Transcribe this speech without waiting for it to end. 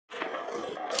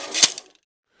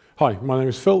Hi, my name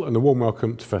is Phil and a warm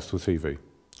welcome to Festool TV.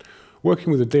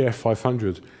 Working with the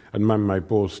DF500 and man-made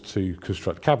boards to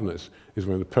construct cabinets is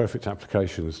one of the perfect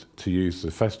applications to use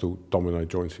the Festool Domino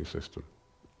jointing system.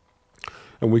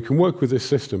 And we can work with this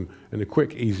system in a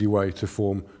quick, easy way to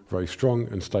form very strong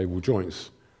and stable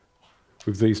joints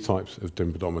with these types of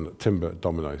timber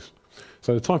dominoes.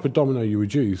 So the type of domino you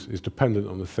would use is dependent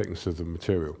on the thickness of the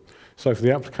material. So for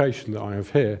the application that I have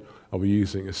here, I'll be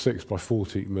using a 6 by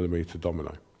 40 millimeter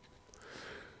domino.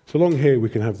 So along here we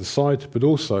can have the side, but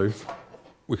also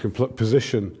we can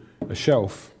position a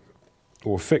shelf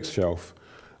or a fixed shelf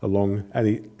in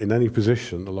any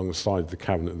position along the side of the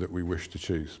cabinet that we wish to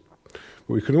choose.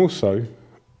 But we can also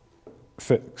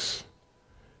fix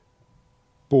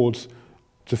boards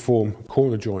to form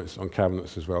corner joints on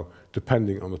cabinets as well,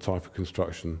 depending on the type of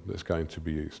construction that's going to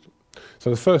be used. So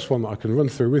the first one that I can run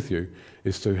through with you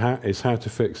is how to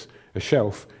fix a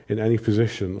shelf in any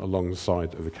position along the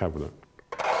side of the cabinet.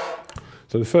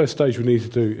 So the first stage we need to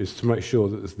do is to make sure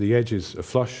that the edges are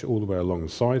flush all the way along the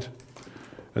side,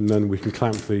 and then we can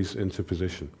clamp these into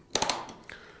position.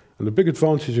 And the big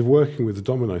advantage of working with the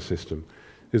domino system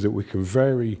is that we can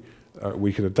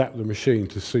adapt the machine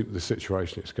to suit the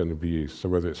situation it's going to be used. So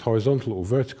whether it's horizontal or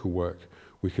vertical work,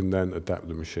 we can then adapt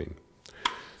the machine.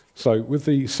 So with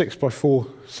the 6 by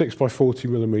 40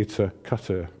 millimeter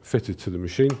cutter fitted to the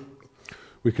machine,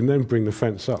 we can then bring the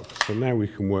fence up. So now we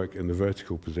can work in the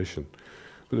vertical position.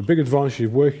 But the big advantage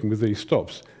of working with these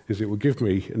stops is it will give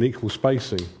me an equal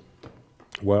spacing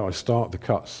where I start the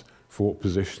cuts for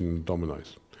positioning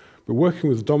dominoes. But working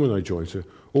with the domino jointer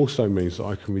also means that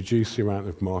I can reduce the amount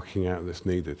of marking out that's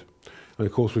needed. And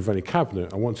of course with any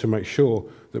cabinet, I want to make sure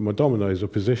that my dominoes are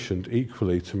positioned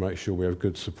equally to make sure we have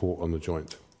good support on the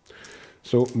joint.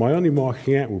 So my only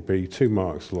marking out will be 2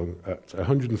 marks along at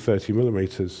 130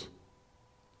 millimeters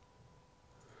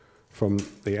from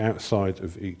the outside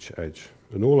of each edge.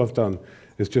 And all I've done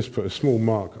is just put a small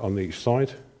mark on each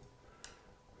side.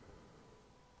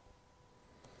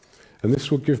 And this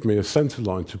will give me a centre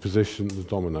line to position the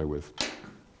domino with.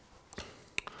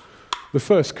 The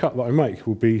first cut that I make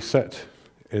will be set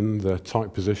in the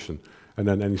tight position, and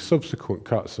then any subsequent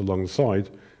cuts along the side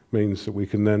means that we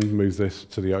can then move this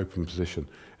to the open position.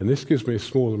 And this gives me a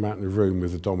small amount of room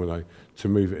with the domino to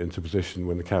move it into position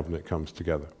when the cabinet comes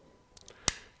together.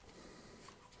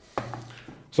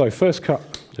 So first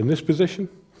cut in this position,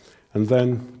 and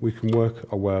then we can work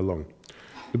our way along.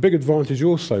 The big advantage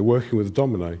also working with a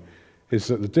domino is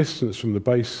that the distance from the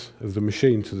base of the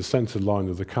machine to the centre line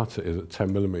of the cutter is at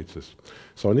 10 millimeters.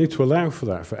 So I need to allow for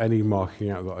that for any marking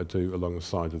out that I do along the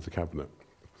side of the cabinet.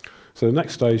 So the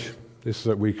next stage is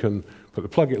that we can put the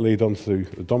plug-it lead onto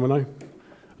the domino,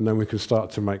 and then we can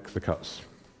start to make the cuts.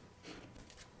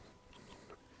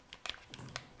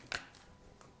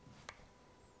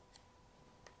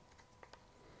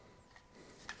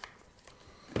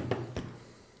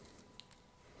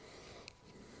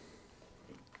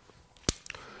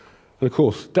 And of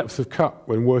course, depth of cut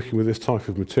when working with this type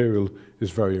of material is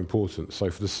very important.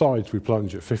 So for the sides, we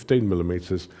plunge at 15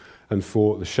 millimeters, and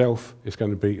for the shelf, it's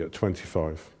going to be at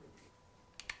 25.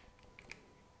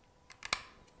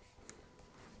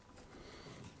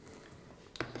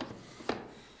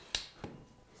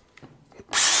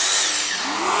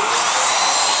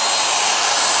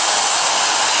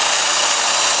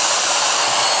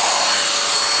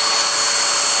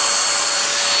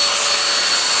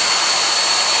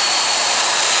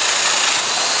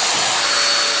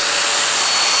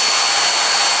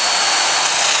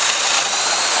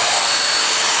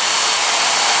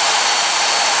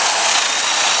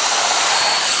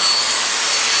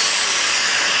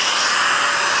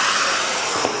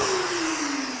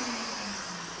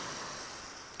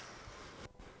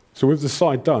 So with the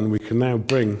side done, we can now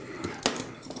bring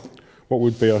what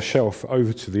would be our shelf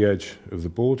over to the edge of the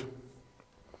board,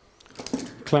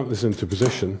 clamp this into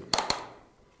position,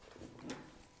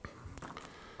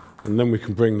 and then we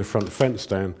can bring the front fence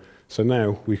down, so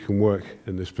now we can work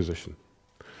in this position.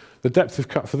 The depth of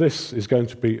cut for this is going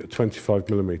to be at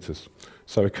 25 millimeters.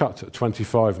 So a cut at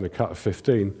 25 and a cut at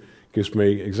 15 gives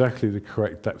me exactly the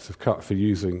correct depth of cut for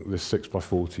using this 6 by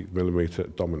 40 millimeter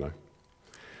domino.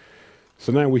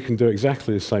 So now we can do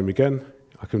exactly the same again.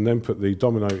 I can then put the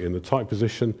domino in the tight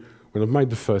position. When I've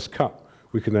made the first cut,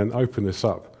 we can then open this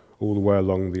up all the way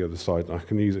along the other side. I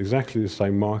can use exactly the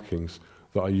same markings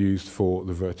that I used for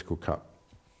the vertical cut.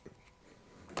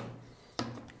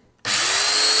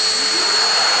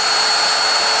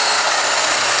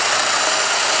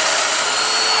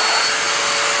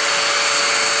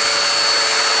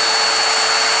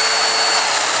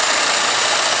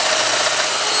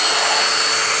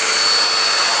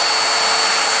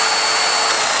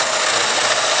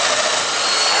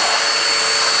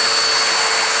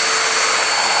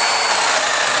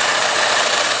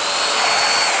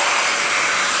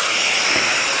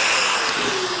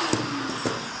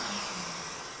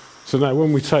 So now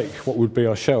when we take what would be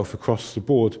our shelf across the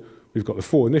board, we've got the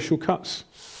 4 initial cuts,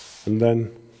 and then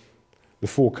the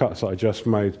 4 cuts that I just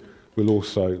made will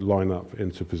also line up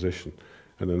into position.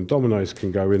 And then the dominoes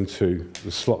can go into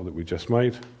the slot that we just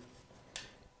made.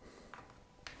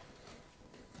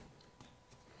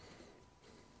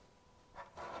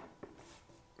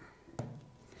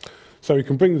 So we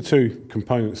can bring the 2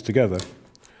 components together.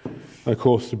 And of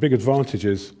course, the big advantage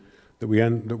is that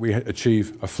we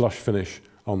achieve a flush finish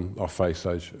on our face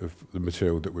edge of the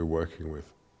material that we're working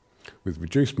with. With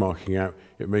reduced marking out,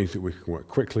 it means that we can work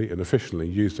quickly and efficiently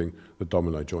using the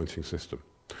domino jointing system.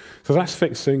 So that's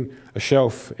fixing a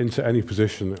shelf into any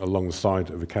position along the side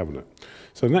of a cabinet.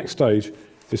 So the next stage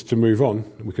is to move on.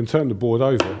 We can turn the board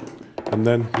over, and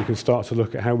then we can start to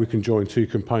look at how we can join 2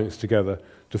 components together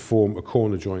to form a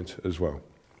corner joint as well.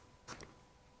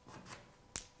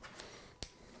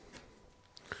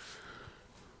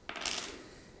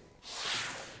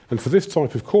 And for this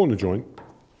type of corner joint,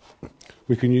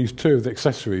 we can use 2 of the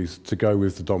accessories to go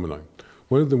with the domino.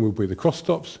 One of them will be the cross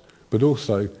stops, but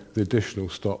also the additional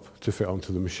stop to fit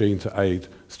onto the machine to aid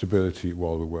stability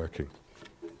while we're working.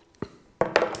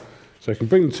 So you can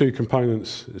bring the 2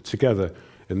 components together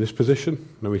in this position,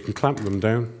 then we can clamp them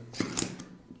down.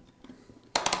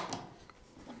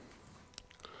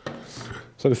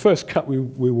 So the first cut we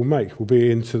will make will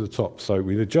be into the top. So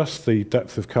we adjust the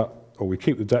depth of cut, or we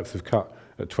keep the depth of cut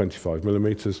at 25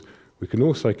 millimeters. We can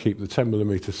also keep the 10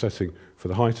 millimeter setting for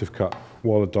the height of cut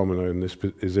while the domino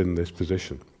is in this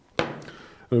position. And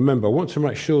remember, I want to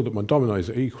make sure that my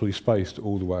dominoes are equally spaced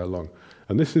all the way along.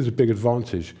 And this is a big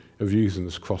advantage of using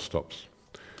this cross stops.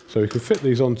 So we can fit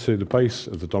these onto the base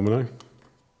of the domino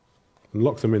and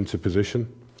lock them into position.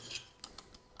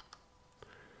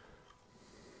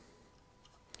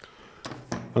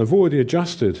 And I've already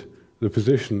adjusted the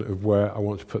position of where I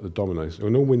want to put the dominoes.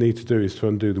 And all we need to do is to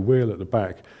undo the wheel at the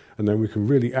back, and then we can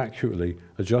really accurately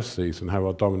adjust these and have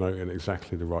our domino in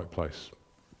exactly the right place.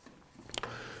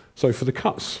 So for the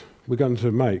cuts we're going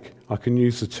to make, I can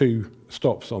use the 2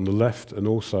 stops on the left and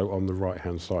also on the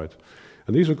right-hand side.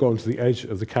 And these will go onto the edge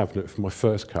of the cabinet for my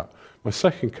first cut. My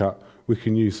second cut, we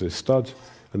can use this stud,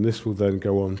 and this will then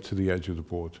go on to the edge of the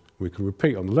board. We can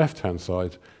repeat on the left-hand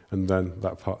side, and then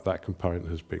that component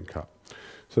has been cut.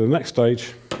 So the next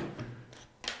stage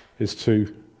is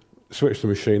to switch the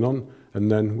machine on,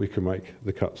 and then we can make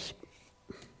the cuts.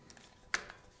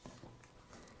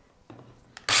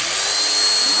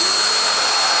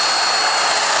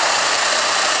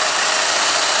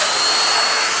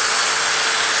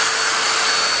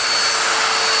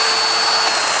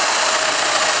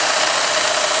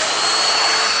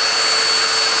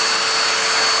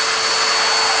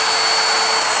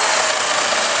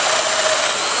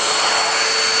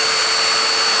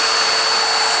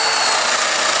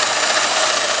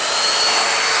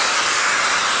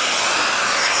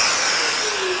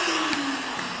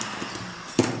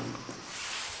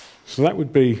 So that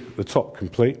would be the top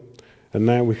complete, and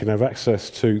now we can have access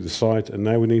to the side, and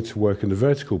now we need to work in the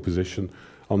vertical position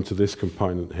onto this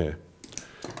component here.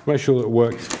 Make sure that the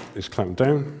work is clamped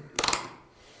down,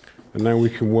 and now we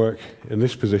can work in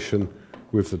this position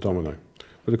with the domino.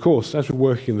 But of course, as we're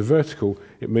working in the vertical,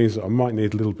 it means that I might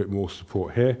need a little bit more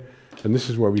support here, and this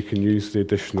is where we can use the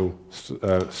additional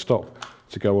stop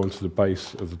to go onto the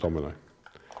base of the domino.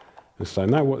 And so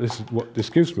now what this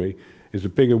gives me is a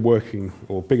bigger working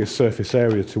or bigger surface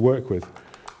area to work with,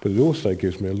 but it also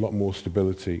gives me a lot more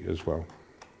stability as well.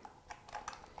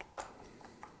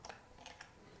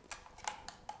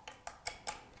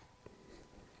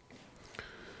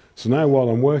 So now while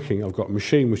I'm working, I've got a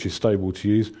machine which is stable to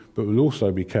use, but will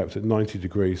also be kept at 90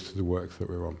 degrees to the work that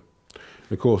we're on.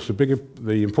 And of course,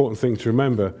 the important thing to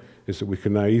remember is that we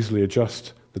can now easily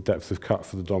adjust the depth of cut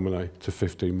for the domino to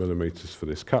 15 millimeters for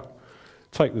this cut.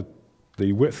 Take the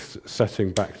width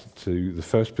setting back to the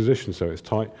first position so it's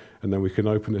tight, and then we can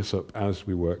open this up as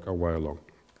we work our way along.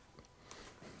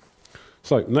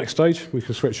 So next stage we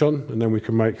can switch on, and then we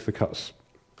can make the cuts.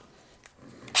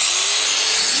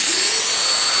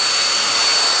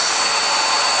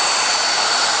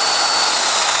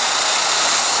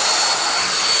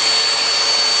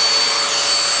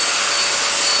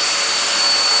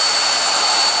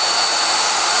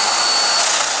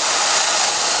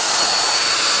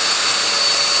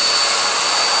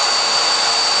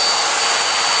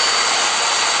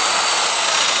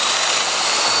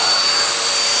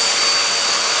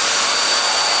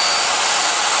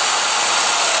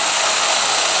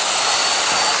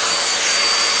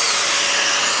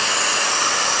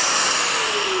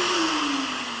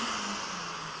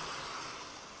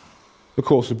 Of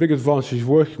course, the big advantage of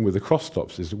working with the cross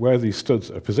stops is that where these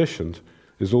studs are positioned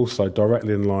is also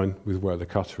directly in line with where the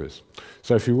cutter is.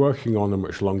 So if you're working on a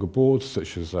much longer board,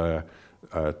 such as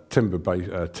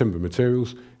timber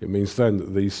materials, it means then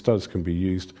that these studs can be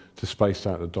used to space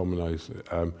out the dominoes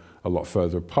a lot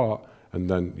further apart, and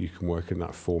then you can work in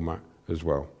that format as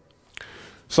well.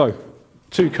 So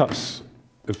 2 cuts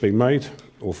have been made,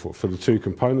 or for the 2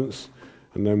 components,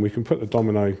 and then we can put the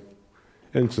domino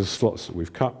into the slots that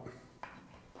we've cut.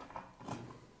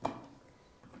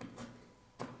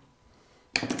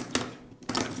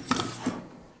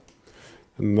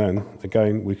 And then,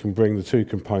 again, we can bring the 2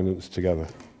 components together.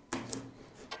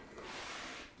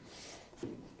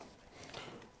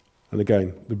 And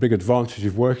again, the big advantage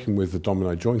of working with the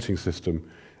domino jointing system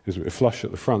is that we're flush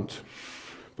at the front,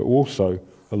 but also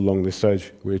along this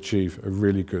edge we achieve a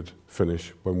really good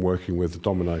finish when working with the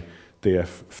Domino DF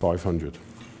 500.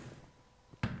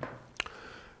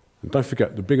 And don't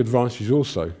forget, the big advantage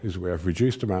also is that we have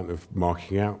reduced amount of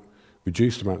marking out,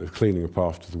 reduced amount of cleaning up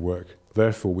after the work.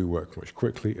 Therefore, we work much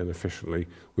quickly and efficiently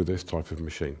with this type of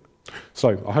machine. So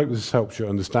I hope this has helped your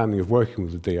understanding of working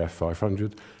with the DF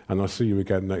 500, and I'll see you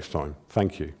again next time.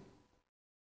 Thank you.